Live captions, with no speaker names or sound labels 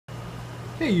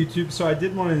Hey YouTube, so I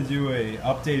did want to do a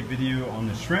update video on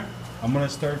the shrimp. I'm going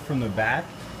to start from the back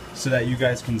so that you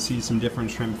guys can see some different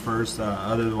shrimp first.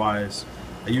 Otherwise,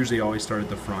 I usually always start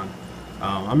at the front.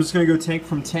 I'm just going to go tank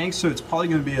from tank, so it's probably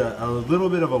going to be a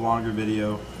little bit of a longer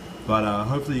video, but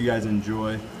hopefully you guys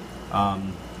enjoy.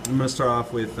 I'm going to start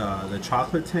off with the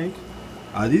chocolate tank.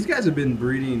 These guys have been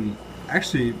breeding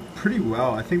actually pretty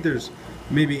well. I think there's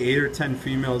maybe 8 or 10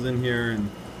 females in here, and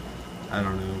I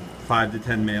don't know, 5 to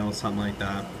 10 males, something like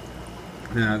that.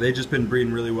 Yeah, they've just been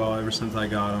breeding really well ever since I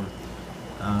got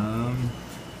them.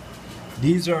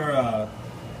 These are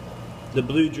the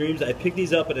Blue Dreams. I picked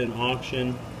these up at an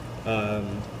auction.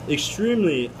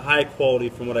 Extremely high quality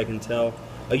from what I can tell.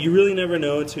 You really never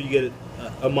know until you get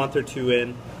a month or two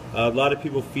in. A lot of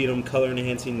people feed them color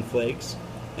enhancing flakes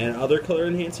and other color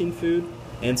enhancing food,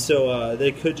 and so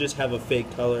they could just have a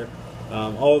fake color.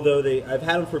 Although I've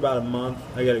had them for about a month.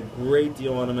 I got a great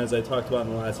deal on them, as I talked about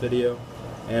in the last video,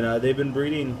 and they've been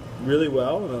breeding really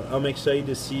well. And I'm excited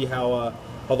to see how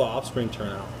the offspring turn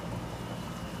out.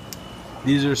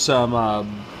 These are some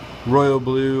royal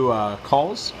blue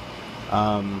calls.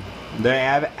 They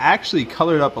have actually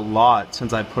colored up a lot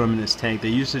since I put them in this tank. They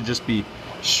used to just be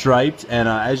striped, and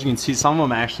as you can see, some of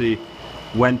them actually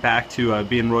went back to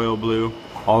being royal blue,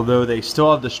 although they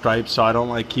still have the stripes, so I don't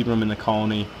like keeping them in the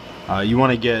colony. You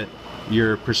want to get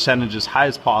your percentage as high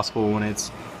as possible when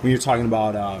you're talking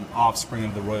about offspring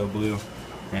of the royal blue.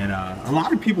 And a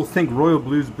lot of people think royal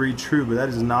blues breed true, but that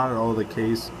is not at all the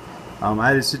case. I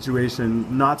had a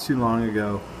situation not too long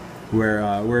ago where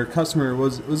a customer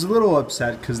was a little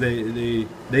upset because they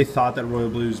thought that royal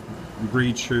blues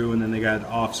breed true, and then they got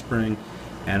offspring,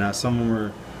 and some of them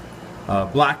were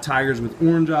black tigers with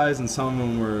orange eyes, and some of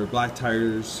them were black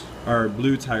tigers or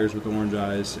blue tigers with orange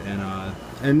eyes,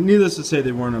 and needless to say,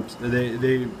 they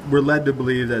were led to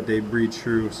believe that they breed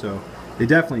true, so they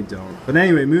definitely don't. But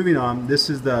anyway, moving on. This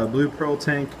is the blue pearl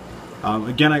tank.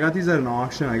 Again, I got these at an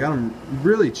auction. I got them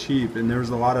really cheap, and there was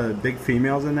a lot of big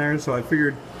females in there, so I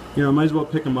figured, you know, might as well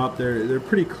pick them up. They're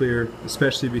pretty clear,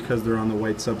 especially because they're on the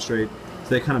white substrate, so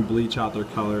they kind of bleach out their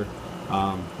color.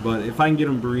 But if I can get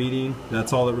them breeding,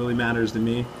 that's all that really matters to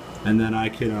me, and then I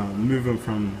can move them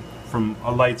from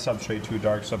a light substrate to a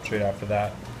dark substrate after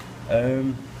that.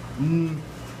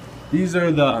 These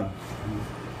are the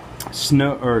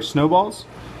snowballs.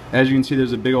 As you can see,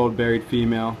 there's a big old buried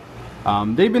female.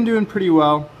 They've been doing pretty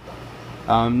well.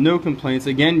 No complaints.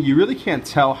 Again, you really can't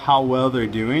tell how well they're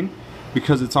doing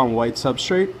because it's on white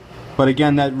substrate. But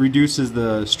again, that reduces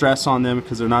the stress on them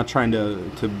because they're not trying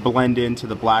to blend into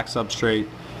the black substrate.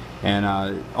 And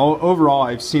overall,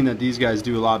 I've seen that these guys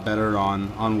do a lot better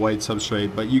on white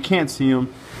substrate, but you can't see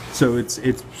them, so it's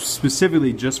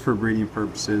specifically just for breeding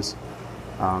purposes.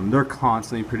 They're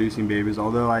constantly producing babies,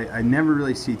 although I never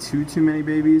really see too many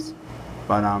babies,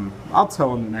 but I'll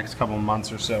tell in the next couple of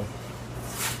months or so.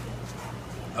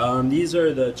 These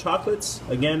are the chocolates.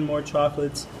 Again, more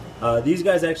chocolates. These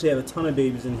guys actually have a ton of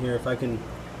babies in here. If I can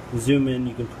zoom in,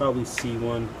 you can probably see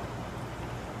one.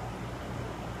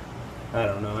 I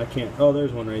don't know, I can't. Oh,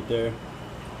 there's one right there.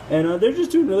 And they're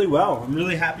just doing really well. I'm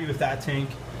really happy with that tank.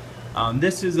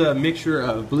 This is a mixture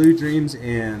of Blue Dreams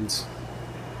and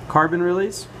Carbon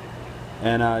Release.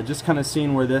 And just kind of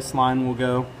seeing where this line will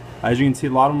go. As you can see,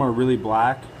 a lot of them are really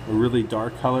black, a really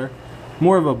dark color.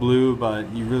 More of a blue,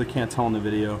 but you really can't tell in the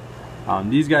video.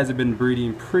 These guys have been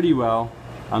breeding pretty well.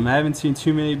 I haven't seen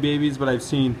too many babies, but I've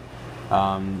seen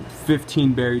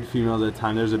 15 buried females at a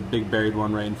time. There's a big buried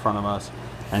one right in front of us.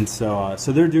 And so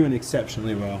they're doing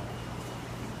exceptionally well.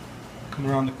 Come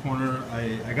around the corner,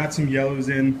 I got some yellows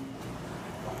in.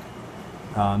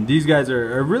 These guys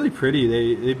are really pretty.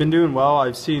 They've been doing well.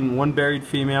 I've seen one buried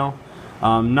female.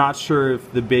 Not sure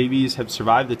if the babies have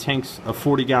survived. The tank's a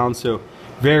 40 gallon, so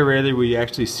very rarely will you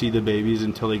actually see the babies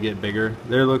until they get bigger.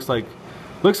 There looks like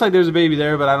there's a baby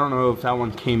there, but I don't know if that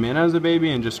one came in as a baby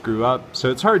and just grew up.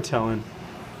 So it's hard telling.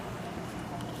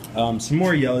 Some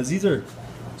more yellows. These are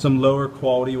some lower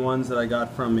quality ones that I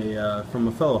got from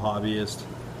a fellow hobbyist.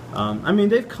 I mean,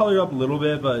 they've colored up a little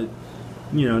bit, but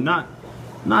you know,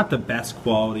 not the best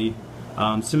quality.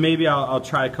 So maybe I'll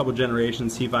try a couple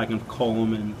generations, see if I can cull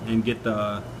them and get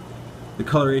the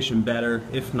coloration better.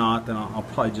 If not, then I'll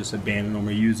probably just abandon them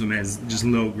or use them as just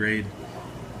low grade.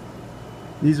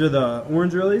 These are the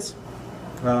orange lilies,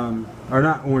 or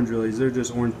not orange lilies. They're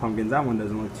just orange pumpkins. That one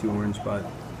doesn't look too orange, but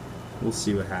we'll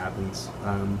see what happens.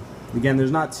 Again,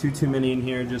 there's not too many in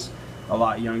here, just a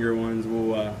lot younger ones.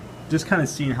 We'll just kind of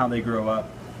seeing how they grow up.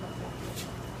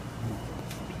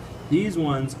 These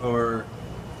ones are,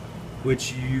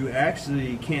 which you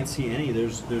actually can't see any.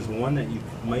 There's one that you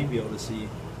might be able to see.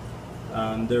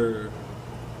 They're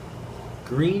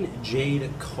green jade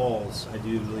calls, I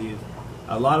do believe.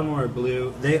 A lot of them are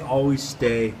blue. They always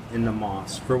stay in the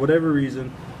moss. For whatever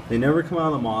reason, they never come out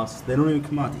of the moss. They don't even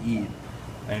come out to eat.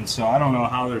 And so I don't know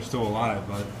how they're still alive,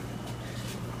 but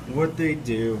what they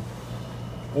do.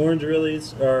 Orange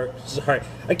Rillies are, sorry,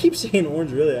 I keep saying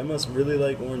orange Rilly. I must really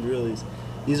like orange Rillies.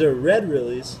 These are red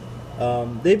Rillies.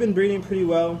 They've been breeding pretty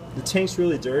well. The tank's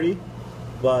really dirty,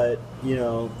 but you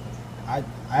know, I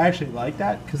actually like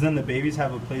that because then the babies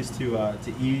have a place to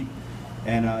eat,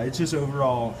 and it's just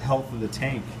overall health of the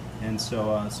tank. And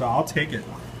so so I'll take it.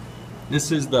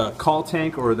 This is the call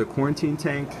tank or the quarantine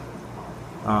tank.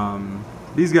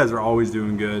 These guys are always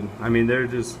doing good. I mean,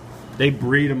 they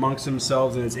breed amongst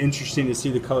themselves, and it's interesting to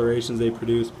see the colorations they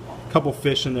produce. A couple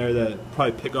fish in there that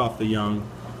probably pick off the young.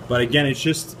 But again, it's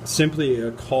just simply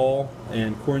a call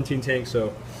and quarantine tank,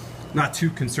 so not too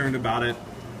concerned about it.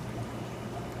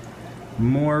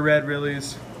 More red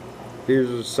Rillies.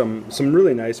 Here's some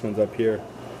really nice ones up here.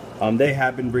 They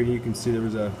have been breeding. You can see there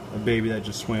was a baby that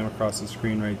just swam across the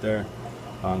screen right there.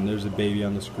 There's a baby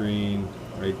on the screen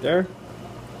right there.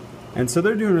 And so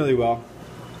they're doing really well.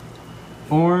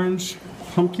 Orange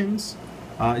pumpkins.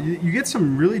 You get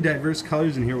some really diverse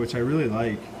colors in here, which I really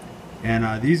like.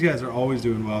 And these guys are always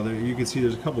doing well. You can see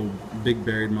there's a couple big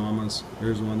buried mamas.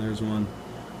 There's one.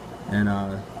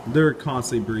 And they're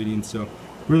constantly breeding, so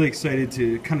really excited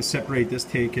to kind of separate this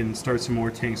tank and start some more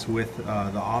tanks with the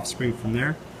offspring from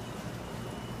there.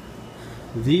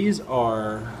 These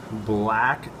are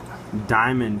black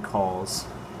diamond calls.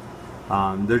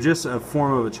 They're just a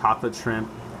form of a chocolate shrimp,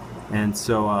 and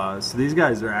so so these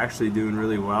guys are actually doing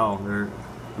really well.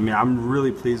 I mean, I'm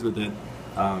really pleased with it.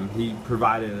 He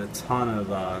provided a ton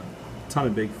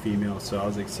of big females, so I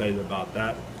was excited about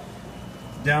that.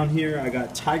 Down here, I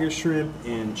got tiger shrimp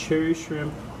and cherry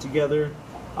shrimp together.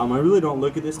 I really don't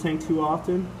look at this tank too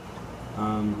often.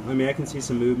 I mean, I can see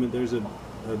some movement. There's a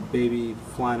baby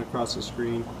flying across the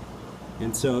screen,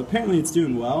 and so apparently it's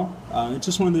doing well. It's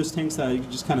just one of those tanks that you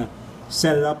can just kind of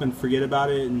set it up and forget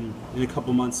about it, and in a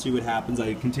couple months see what happens.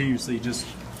 I continuously just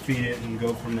feed it and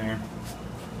go from there.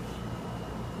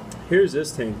 Here's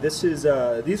this tank. This is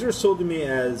these are sold to me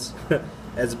as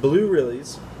as blue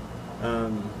Rillies,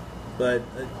 but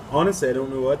honestly I don't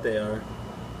know what they are.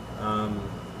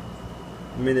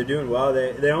 I mean, they're doing well.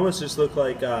 They almost just look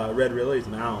like red Rillies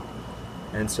now,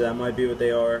 and so that might be what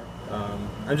they are.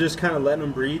 I'm just kind of letting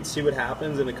them breed, see what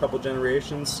happens in a couple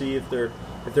generations, see if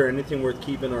they're anything worth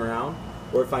keeping around,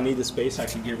 or if I need the space I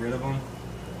can get rid of them.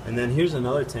 And then here's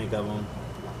another tank of them.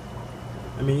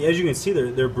 I mean, as you can see,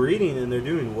 they're breeding and they're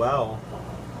doing well.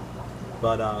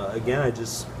 But again, I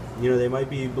just, you know, they might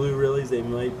be blue Rillies, they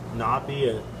might not be.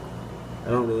 I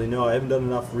don't really know. I haven't done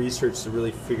enough research to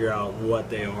really figure out what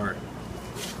they are.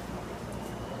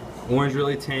 Orange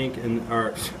Rilly tank,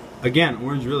 or again,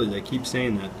 orange Rillies. I keep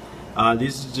saying that.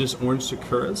 These are just orange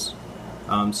sakuras.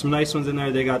 Some nice ones in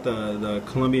there. They got the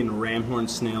Colombian ramhorn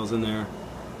snails in there,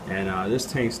 and this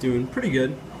tank's doing pretty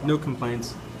good. No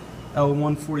complaints.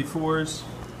 L144s,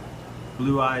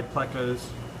 blue-eyed plecos,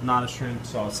 not a shrimp,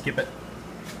 so I'll skip it.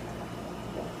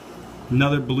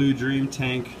 Another blue dream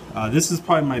tank. This is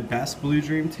probably my best blue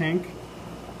dream tank,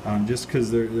 just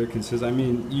because they're consistent. I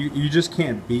mean, you just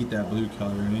can't beat that blue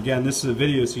color. And again, this is a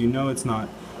video, so you know it's not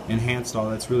enhanced all.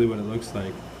 That's really what it looks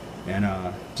like. And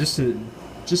just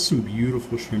some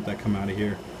beautiful shrimp that come out of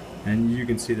here. And you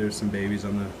can see there's some babies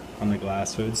on the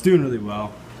glass, so it's doing really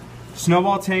well.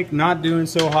 Snowball tank not doing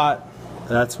so hot.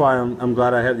 That's why I'm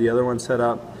glad I have the other one set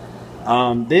up.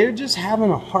 They're just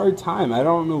having a hard time. I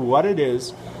don't know what it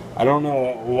is. I don't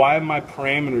know why my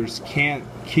parameters can't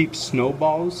keep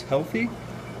snowballs healthy,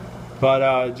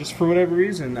 but just for whatever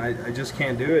reason, I just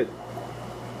can't do it.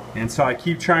 And so I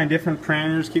keep trying different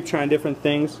parameters, keep trying different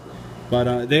things,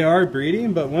 but they are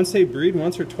breeding, but once they breed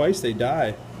once or twice, they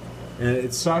die. And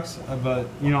it sucks, but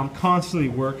you know, I'm constantly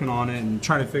working on it and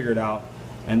trying to figure it out.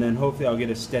 And then hopefully I'll get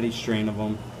a steady strain of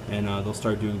them, and they'll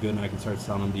start doing good, and I can start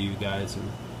selling them to you guys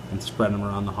and spread them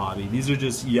around the hobby. These are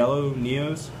just yellow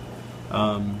Neos.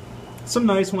 Some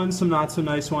nice ones, some not so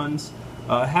nice ones.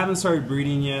 Haven't started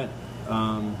breeding yet,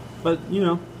 but you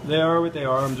know, they are what they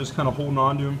are. I'm just kind of holding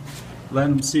on to them,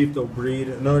 letting them see if they'll breed.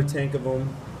 Another tank of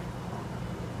them,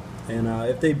 and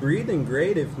if they breed, then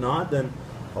great. If not, then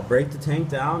I'll break the tank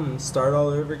down and start all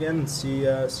over again and see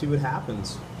what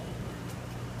happens.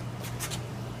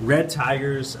 Red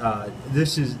Tigers,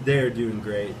 they're doing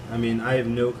great. I mean, I have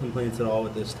no complaints at all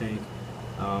with this tank.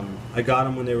 I got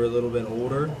them when they were a little bit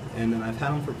older, and then I've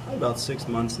had them for probably about 6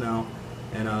 months now.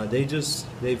 And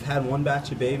they've had one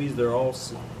batch of babies. They're all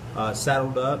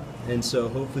saddled up, and so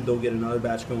hopefully they'll get another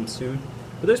batch going soon.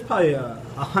 but there's probably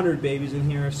 100 babies in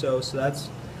here or so. So that's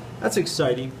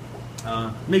exciting.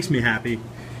 Makes me happy.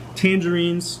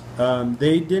 Tangerines,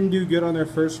 they didn't do good on their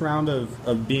first round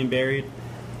of being buried,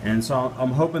 and so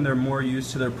I'm hoping they're more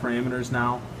used to their parameters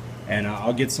now, and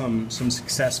I'll get some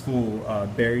successful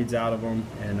burieds out of them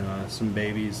and some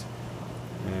babies.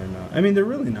 And I mean, they're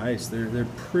really nice. They're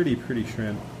pretty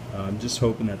shrimp. I'm just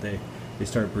hoping that they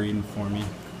start breeding for me.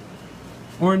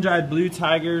 Orange-eyed blue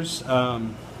tigers,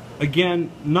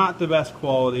 again, not the best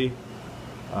quality.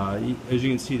 As you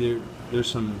can see, there's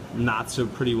some not so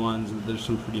pretty ones, and there's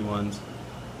some pretty ones,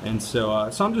 and so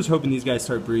I'm just hoping these guys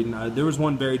start breeding. There was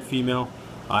one buried female.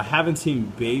 I haven't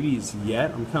seen babies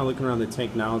yet. I'm kind of looking around the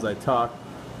tank now as I talk,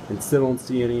 and still don't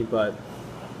see any. But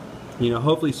you know,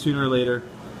 hopefully sooner or later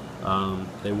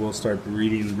they will start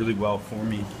breeding really well for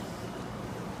me.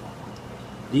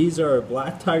 These are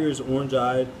black tigers,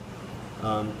 orange-eyed.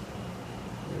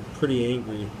 Pretty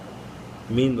angry,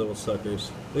 mean little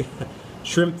suckers.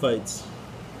 Shrimp fights.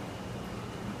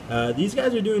 These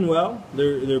guys are doing well.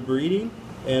 They're breeding,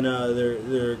 and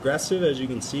they're aggressive, as you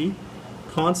can see,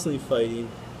 constantly fighting.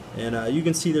 And you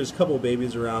can see there's a couple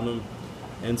babies around them,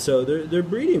 and so they're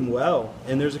breeding well.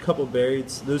 And there's a couple buried.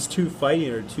 Those two fighting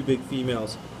are two big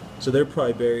females, so they're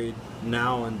probably buried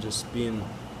now and just being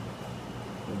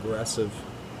aggressive.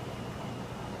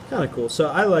 Kind of cool. So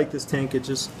I like this tank. It's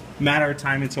just a matter of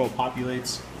time until it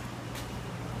populates.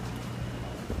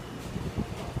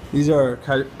 These are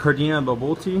Cardina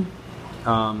Babolti.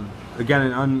 Again,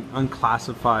 an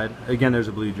unclassified. Again, there's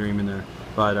a blue dream in there,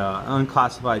 but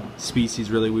unclassified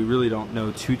species. Really, we really don't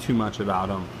know too much about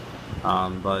them.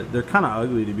 But they're kind of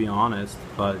ugly, to be honest.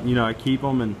 But you know, I keep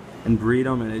them and breed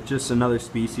them, and it's just another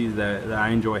species that I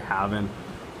enjoy having.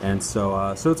 And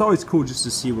so it's always cool just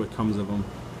to see what comes of them.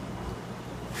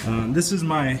 This is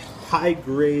my high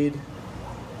grade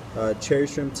cherry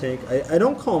shrimp tank. I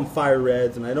don't call them fire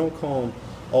reds, and I don't call them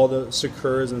all the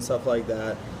Sakuras and stuff like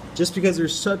that, just because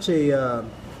there's such a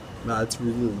it's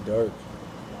really dark.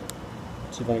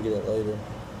 Let's see if I can get it later.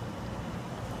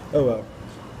 Oh well.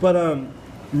 But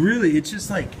really, it's just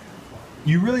like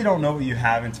you really don't know what you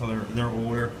have until they're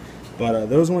older. But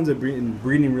those ones have been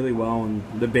breeding really well, and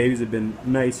the babies have been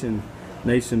nice and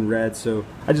red. So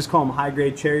I just call them high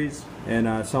grade cherries and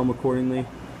sell them accordingly.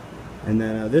 And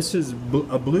then this is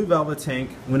a blue velvet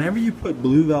tank. Whenever you put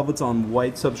blue velvets on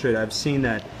white substrate, I've seen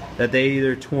that they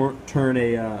either turn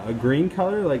a green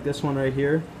color, like this one right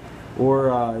here,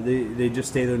 or they just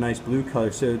stay their nice blue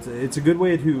color. So it's a good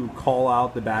way to call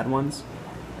out the bad ones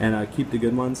and keep the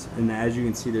good ones. And as you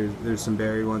can see, there's some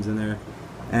buried ones in there.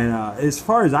 And as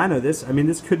far as I know, this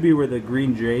could be where the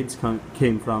green jades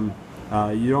came from.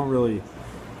 You don't really.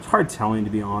 It's hard telling,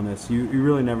 to be honest. You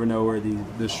really never know where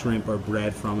the shrimp are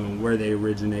bred from and where they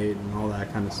originate and all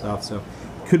that kind of stuff. So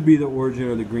it could be the origin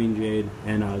of the green jade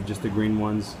and just the green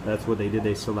ones. That's what they did.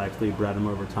 They selectively bred them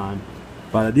over time.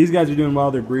 But these guys are doing well.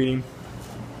 They're breeding.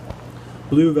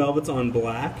 Blue velvets on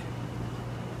black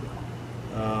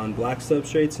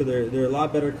substrate, so they're a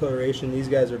lot better coloration. These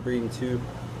guys are breeding too.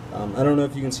 I don't know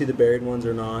if you can see the buried ones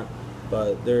or not,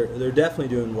 but they're definitely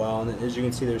doing well. And as you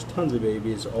can see, there's tons of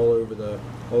babies all over the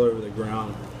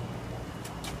ground.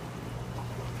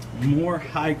 More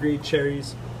high-grade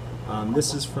cherries.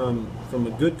 This is from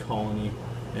a good colony,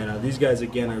 and these guys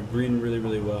again are breeding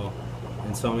really well.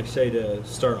 And so I'm excited to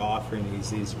start offering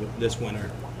these this winter.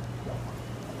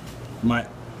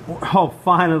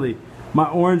 Finally, my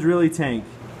orange really tank.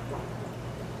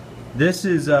 This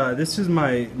is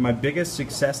my biggest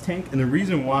success tank, and the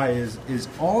reason why is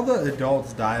all the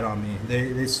adults died on me.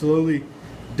 They slowly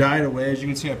died away. As you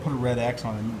can see, I put a red X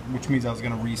on it, which means I was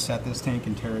going to reset this tank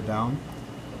and tear it down.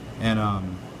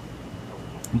 And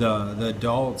the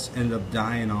adults ended up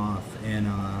dying off, and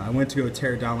I went to go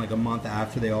tear it down like a month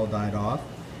after they all died off,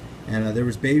 and there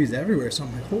was babies everywhere. So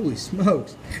I'm like, holy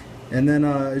smokes! And then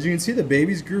as you can see, the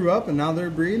babies grew up, and now they're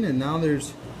breeding, and now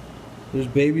there's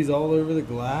babies all over the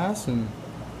glass, and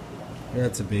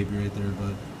that's a baby right there,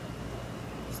 but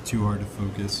it's too hard to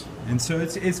focus. And so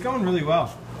it's going really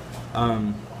well.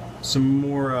 Some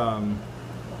more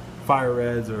fire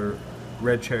reds or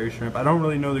red cherry shrimp. I don't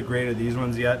really know the grade of these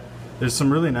ones yet. There's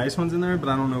some really nice ones in there, but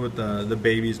I don't know what the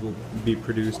babies will be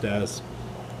produced as.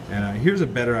 And here's a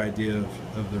better idea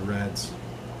of the reds.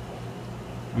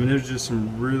 I mean, there's just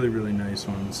some really nice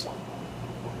ones.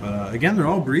 But again, they're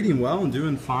all breeding well and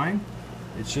doing fine.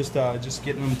 It's just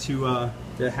getting them to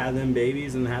have them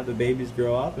babies and have the babies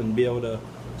grow up and be able to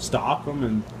stock them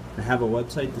and have a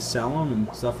website to sell them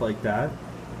and stuff like that.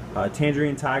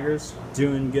 Tangerine tigers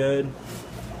doing good.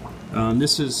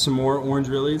 This is some more orange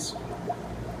willies,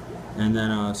 and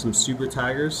then some super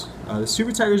tigers. The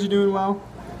super tigers are doing well.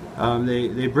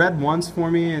 They bred once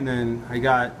for me, and then I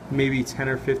got maybe 10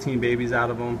 or 15 babies out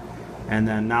of them, and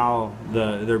then now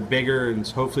they're bigger and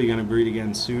it's hopefully going to breed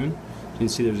again soon. You can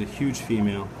see there's a huge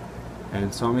female,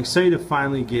 and so I'm excited to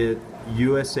finally get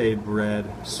USA bred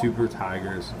super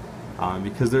tigers,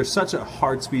 because they're such a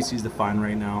hard species to find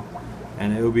right now,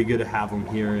 and it would be good to have them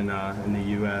here in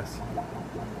the US.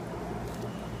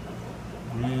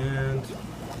 And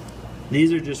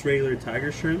these are just regular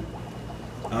tiger shrimp.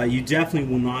 You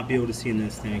definitely will not be able to see in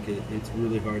this tank. It's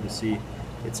really hard to see.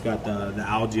 It's got the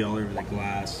algae all over the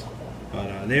glass.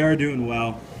 But they are doing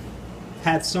well.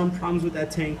 Had some problems with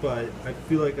that tank, but I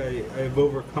feel like I've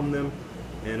overcome them.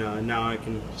 And now I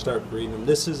can start breeding them.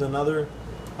 This is another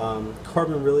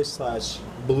carbon really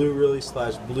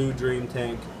 / blue dream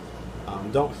tank.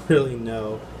 Don't really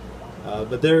know.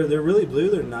 But they're really blue,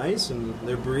 they're nice, and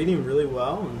they're breeding really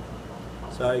well. And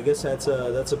so I guess that's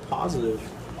a positive.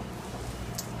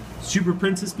 Super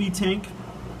Princess Bee tank.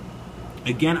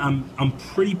 Again, I'm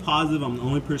pretty positive I'm the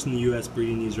only person in the U.S.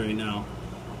 breeding these right now.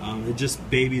 It just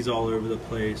babies all over the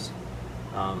place.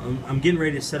 I'm getting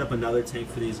ready to set up another tank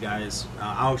for these guys.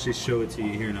 I'll actually show it to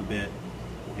you here in a bit.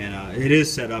 And it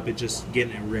is set up, it's just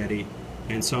getting it ready.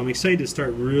 And so I'm excited to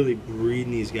start really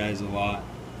breeding these guys a lot.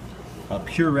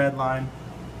 Pure red line.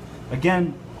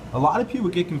 Again, a lot of people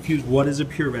get confused. What is a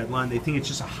pure red line? They think it's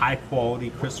just a high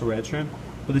quality crystal red shrimp.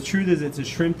 But the truth is, it's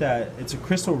a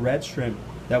crystal red shrimp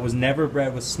that was never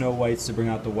bred with snow whites to bring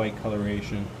out the white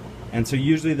coloration. And so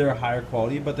usually they're higher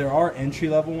quality, but there are entry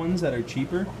level ones that are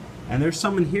cheaper. And there's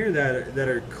some in here that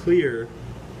are clear.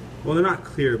 Well, they're not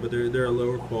clear, but they're a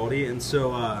lower quality. And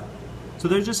so so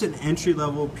they're just an entry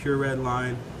level pure red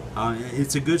line.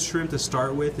 It's a good shrimp to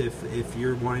start with if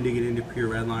you're wanting to get into pure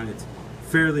red line. It's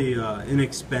fairly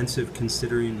inexpensive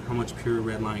considering how much pure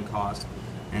red line costs.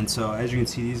 And so as you can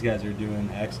see, these guys are doing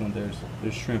excellent.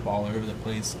 There's shrimp all over the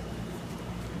place.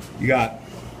 You got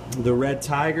the red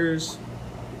tigers.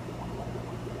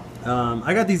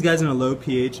 I got these guys in a low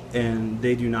pH and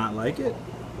they do not like it.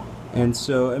 And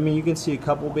so, I mean, you can see a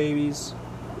couple babies.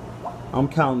 I'm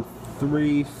counting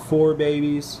 3, 4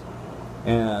 babies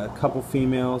and a couple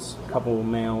females, a couple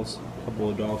males, a couple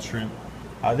adult shrimp.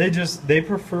 They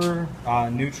prefer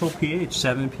neutral pH,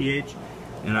 7 pH.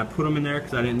 And I put them in there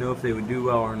because I didn't know if they would do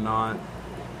well or not.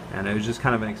 And it was just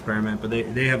kind of an experiment, but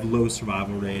they have low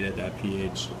survival rate at that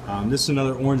pH. This is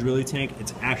another orange willy tank.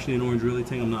 It's actually an orange willy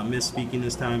tank. I'm not misspeaking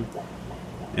this time.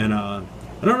 And I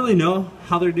don't really know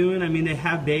how they're doing. I mean, they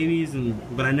have babies,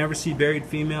 but I never see buried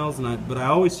females, but I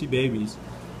always see babies.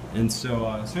 And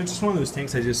so, so it's just one of those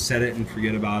tanks. I just set it and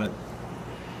forget about it.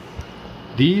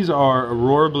 These are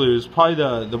Aurora Blues, probably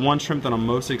the one shrimp that I'm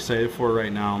most excited for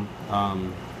right now.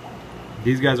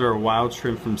 These guys are a wild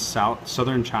shrimp from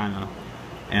southern China,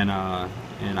 and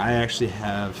I actually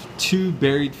have 2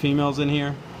 buried females in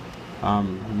here. Let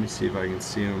me see if I can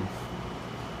see them.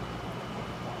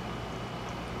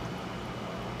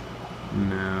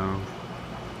 No,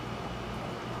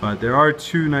 but there are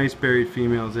 2 nice buried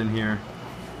females in here,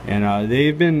 and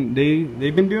they've been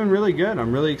doing really good.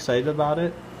 I'm really excited about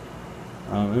it.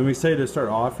 I'm excited to start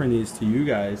offering these to you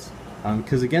guys,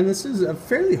 because again, this is a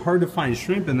fairly hard to find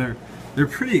shrimp, and they're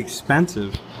pretty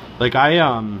expensive. Like I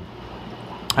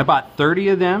bought 30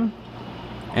 of them,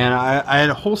 and I had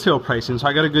a wholesale pricing, so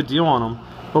I got a good deal on them.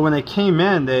 But when they came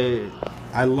in,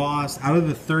 I lost, out of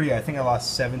the 30, I think I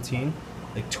lost 17.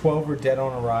 Like 12 were dead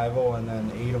on arrival, and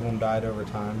then 8 of them died over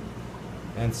time.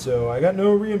 And so I got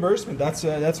no reimbursement. That's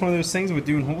one of those things with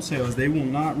doing wholesale, is they will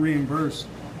not reimburse,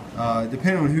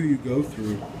 depending on who you go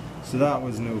through. So that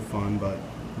was no fun, but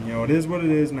you know, it is what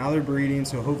it is. Now they're breeding,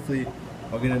 so hopefully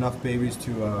I'll get enough babies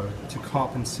to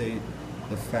compensate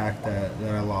the fact that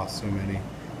I lost so many.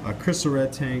 Crystal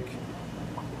red tank.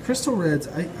 Crystal reds,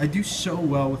 I do so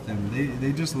well with them.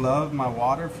 They just love my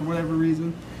water for whatever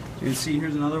reason. You can see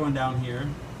here's another one down here,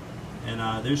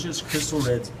 and there's just crystal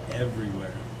reds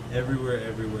everywhere.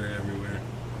 Everywhere.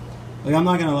 Like, I'm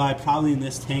not gonna lie, probably in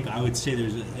this tank I would say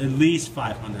there's at least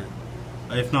 500,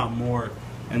 if not more,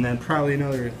 and then probably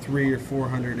another 300 or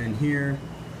 400 in here,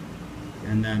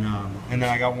 and then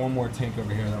I got one more tank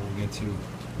over here that we'll get to.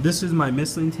 This is my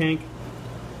Michelin tank,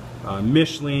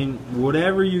 Michelin,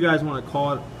 whatever you guys want to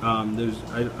call it. I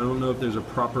don't know if there's a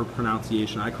proper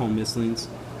pronunciation. I call them Michelins,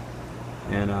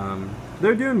 and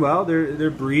they're doing well.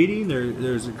 They're breeding.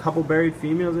 There's a couple buried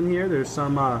females in here. There's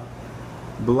some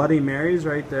Bloody Marys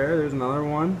right there. There's another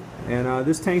one, and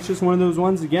this tank's just one of those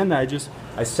ones again that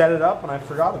I set it up and I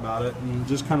forgot about it and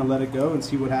just kind of let it go and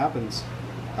see what happens.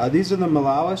 These are the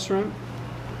Malala shrimp,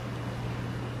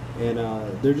 and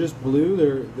they're just blue.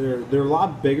 They're a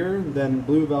lot bigger than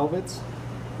blue velvets,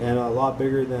 and a lot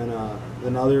bigger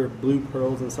than other blue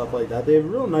pearls and stuff like that. They have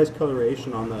real nice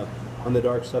coloration on the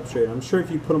dark substrate. I'm sure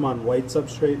if you put them on white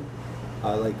substrate,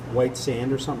 like white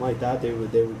sand or something like that, they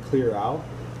would clear out.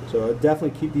 So I'd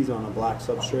definitely keep these on a black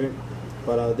substrate.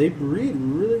 But they breed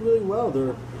really well.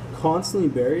 They're constantly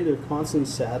buried. They're constantly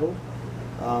saddled.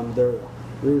 They're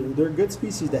a good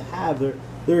species to have. They're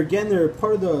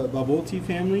part of the Babolti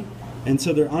family, and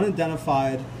so they're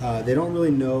unidentified. They don't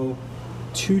really know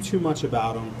too much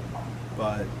about them,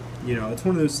 but you know, it's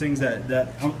one of those things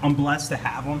that I'm blessed to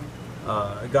have them.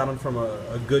 I got them from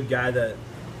a good guy that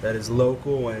is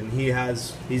local, and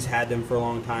he's had them for a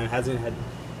long time. Hasn't had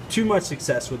too much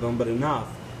success with them, but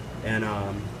enough, and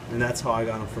that's how I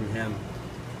got them from him.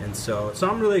 And so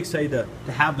I'm really excited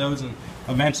to have those, and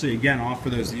eventually, again, offer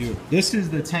those to you. This is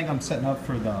the tank I'm setting up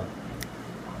for the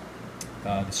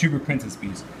Super Princess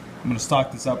bees. I'm going to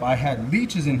stock this up. I had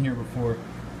leeches in here before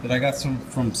that I got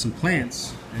from some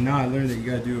plants, and now I learned that you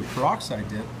got to do a peroxide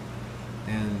dip,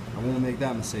 and I won't make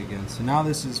that mistake again. So now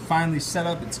this is finally set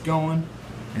up, it's going,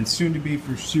 and soon to be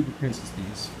for Super Princess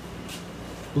bees.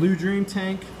 Blue Dream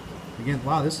tank. Again,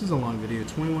 wow, this is a long video,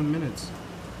 21 minutes.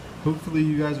 Hopefully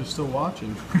you guys are still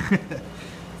watching.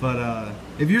 But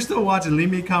if you're still watching,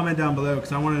 leave me a comment down below,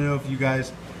 because I want to know if you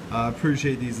guys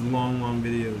appreciate these long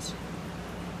videos.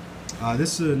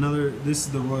 This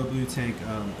is the Royal Blue tank.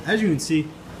 As you can see,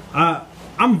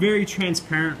 I'm very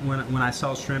transparent when I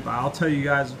sell shrimp. I'll tell you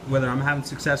guys whether I'm having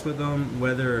success with them,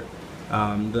 whether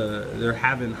they're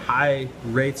having high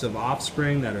rates of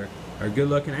offspring that are good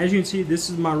looking. As you can see,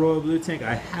 this is my Royal Blue tank.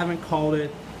 I haven't called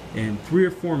it in 3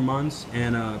 or 4 months,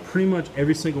 and pretty much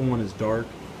every single one is dark.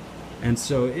 And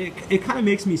so it kind of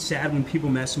makes me sad when people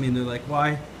mess with me and they're like,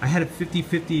 why? I had a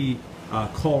 50-50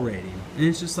 call rating. And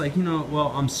it's just like, you know, well,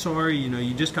 I'm sorry, you know,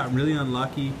 you just got really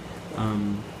unlucky.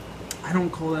 I don't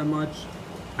call that much.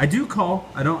 I do call.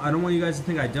 I don't want you guys to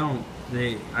think I don't.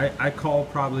 I call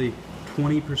probably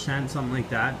 20%, something like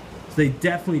that. So they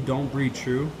definitely don't breed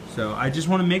true. So I just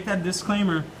want to make that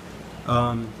disclaimer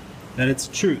that it's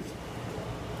truth.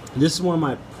 This is one of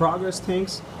my progress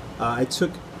tanks. I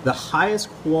took the highest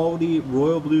quality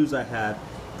Royal Blues I had,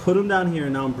 put them down here,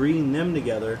 and now I'm breeding them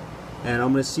together, and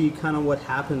I'm going to see kind of what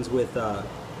happens with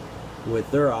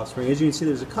their offspring. As you can see,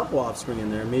 there's a couple offspring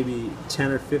in there, maybe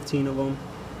 10 or 15 of them,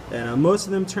 and most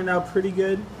of them turned out pretty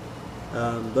good.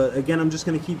 But again, I'm just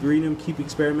going to keep breeding them, keep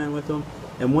experimenting with them,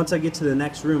 and once I get to the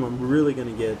next room, I'm really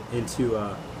going to get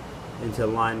into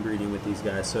line breeding with these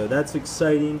guys. So that's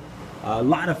exciting. A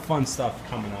lot of fun stuff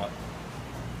coming up.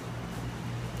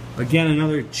 Again,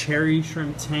 another cherry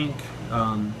shrimp tank.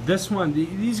 This one,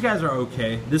 these guys are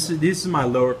okay. This is my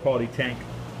lower quality tank,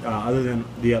 other than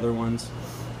the other ones,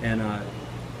 and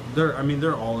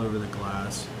they're all over the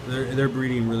glass. They're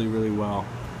breeding really well,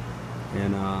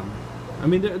 and I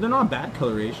mean they're not bad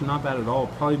coloration, not bad at all.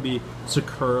 Probably be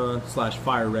Sakura /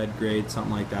 fire red grade,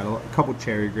 something like that. A couple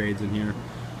cherry grades in here,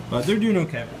 but they're doing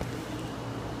okay.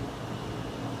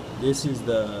 This is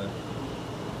the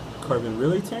Carbon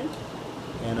Relay tank.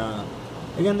 And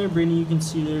again, they're breeding. You can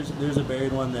see there's a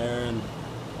buried one there, and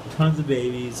tons of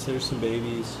babies. There's some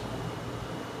babies,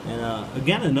 and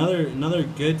again, another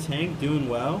good tank, doing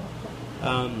well.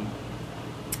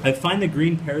 I find the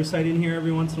green parasite in here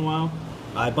every once in a while.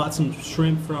 I bought some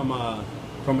shrimp from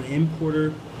an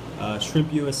importer,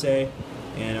 Shrimp USA,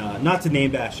 and not to name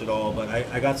bash at all, but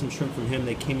I got some shrimp from him.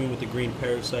 They came in with the green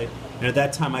parasite, and at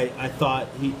that time I thought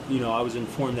I was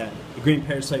informed that the green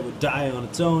parasite would die on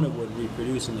its own. It would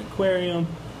reproduce in the aquarium.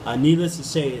 Needless to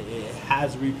say, it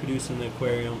has reproduced in the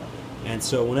aquarium, and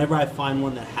so whenever I find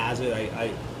one that has it,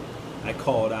 I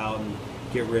call it out and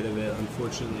get rid of it.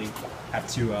 Unfortunately, have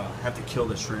to kill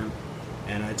the shrimp,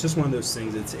 and it's just one of those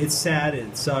things. It's sad and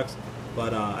it sucks,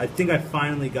 but I think I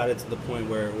finally got it to the point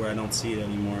where I don't see it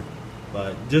anymore.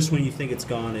 But just when you think it's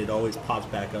gone, it always pops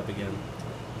back up again.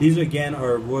 These again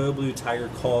are Royal Blue Tiger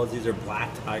calls. These are black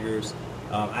tigers.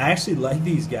 I actually like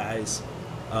these guys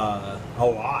a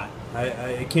lot.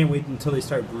 I can't wait until they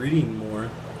start breeding more,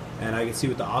 and I can see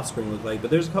what the offspring look like.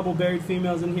 But there's a couple buried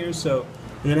females in here, so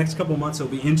in the next couple months it'll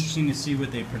be interesting to see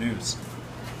what they produce.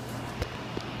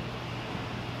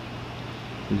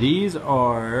 These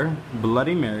are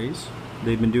Bloody Marys.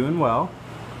 They've been doing well.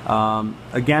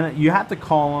 Again, you have to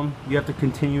call them. You have to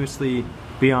continuously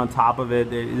be on top of it.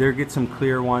 There get some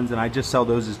clear ones, and I just sell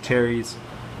those as cherries,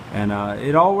 and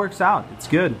it all works out. It's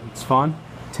good. It's fun.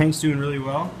 Tank's doing really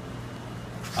well.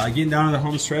 Getting down to the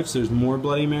home stretch, there's more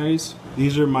Bloody Marys.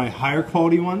 These are my higher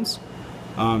quality ones.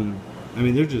 I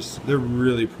mean, they're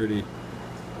really pretty,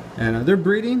 and they're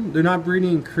breeding. They're not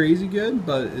breeding crazy good,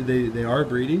 but they are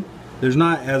breeding. There's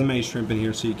not as many shrimp in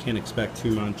here, so you can't expect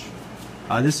too much.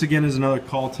 This again is another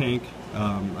call tank.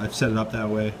 I've set it up that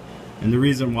way. And the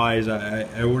reason why is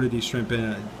I ordered these shrimp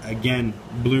in, again,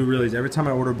 blue Rillies. Every time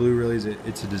I order blue Rillies,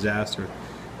 it's a disaster.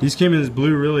 These came in as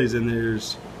blue Rillies, and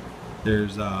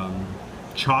there's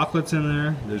chocolates in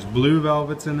there, there's blue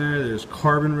velvets in there, there's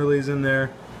carbon Rillies in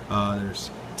there, there's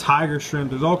tiger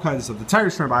shrimp, there's all kinds of stuff. The tiger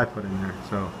shrimp I put in there,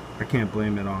 so I can't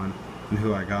blame it on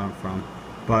who I got them from.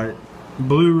 But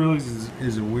blue Rillies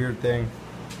is a weird thing.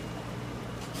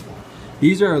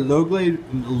 These are low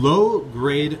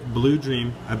grade Blue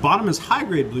Dream. I bought them as high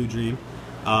grade Blue Dream,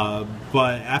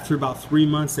 but after about 3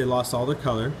 months they lost all their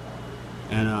color,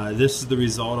 and this is the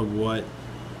result of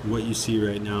what you see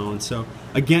right now. And so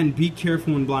again, be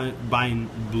careful when buying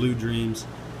Blue Dreams.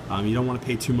 You don't want to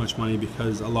pay too much money,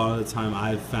 because a lot of the time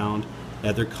I've found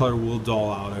that their color will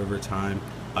dull out over time,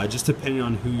 just depending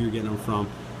on who you're getting them from.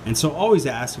 And so always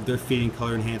ask if they're feeding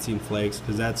color enhancing flakes,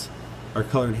 because that's our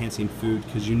color enhancing food,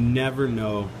 because you never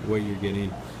know what you're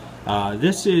getting.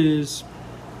 This is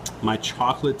my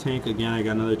chocolate tank. Again, I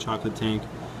got another chocolate tank.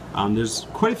 There's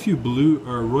quite a few blue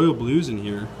or royal blues in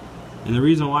here, and the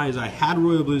reason why is I had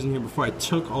royal blues in here before I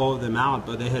took all of them out,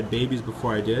 but they had babies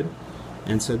before I did.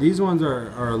 And so these ones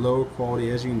are lower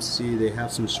quality. As you can see, they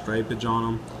have some stripage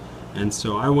on them, and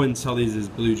so I wouldn't sell these as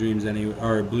Blue Dreams anyway,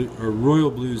 or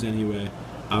royal blues anyway.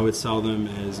 I would sell them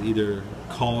as either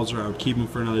calls, or I would keep them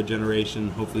for another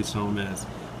generation, hopefully sell them as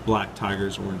black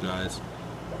tigers, orange eyes.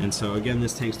 And so again,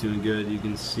 this tank's doing good. You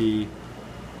can see,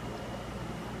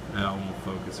 I won't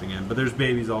focus again, but there's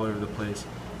babies all over the place.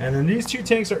 And then these two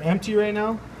tanks are empty right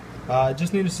now.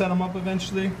 Just need to set them up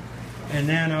eventually. And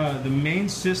then the main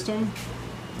system,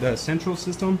 the central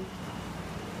system,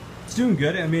 it's doing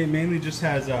good. I mean, it mainly just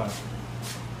has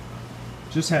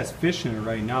fish in it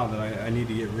right now that I need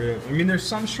to get rid of. I mean, there's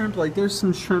some shrimp, like there's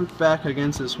some shrimp back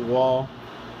against this wall.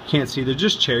 Can't see, they're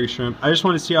just cherry shrimp. I just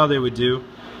want to see how they would do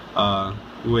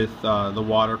with the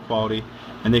water quality.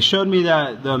 And they showed me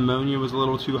that the ammonia was a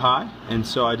little too high, and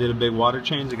so I did a big water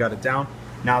change. I got it down.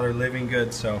 Now they're living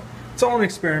good, so it's all an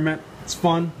experiment. It's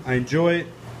fun. I enjoy it.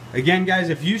 Again, guys,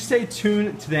 if you stay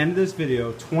tuned to the end of this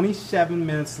video, 27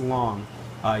 minutes long,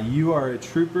 you are a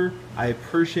trooper. I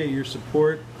appreciate your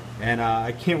support. And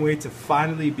I can't wait to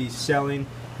finally be selling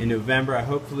in November.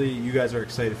 Hopefully you guys are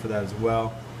excited for that as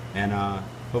well. And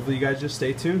hopefully you guys just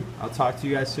stay tuned. I'll talk to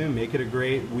you guys soon. Make it a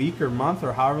great week or month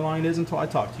or however long it is until I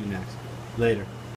talk to you next. Later.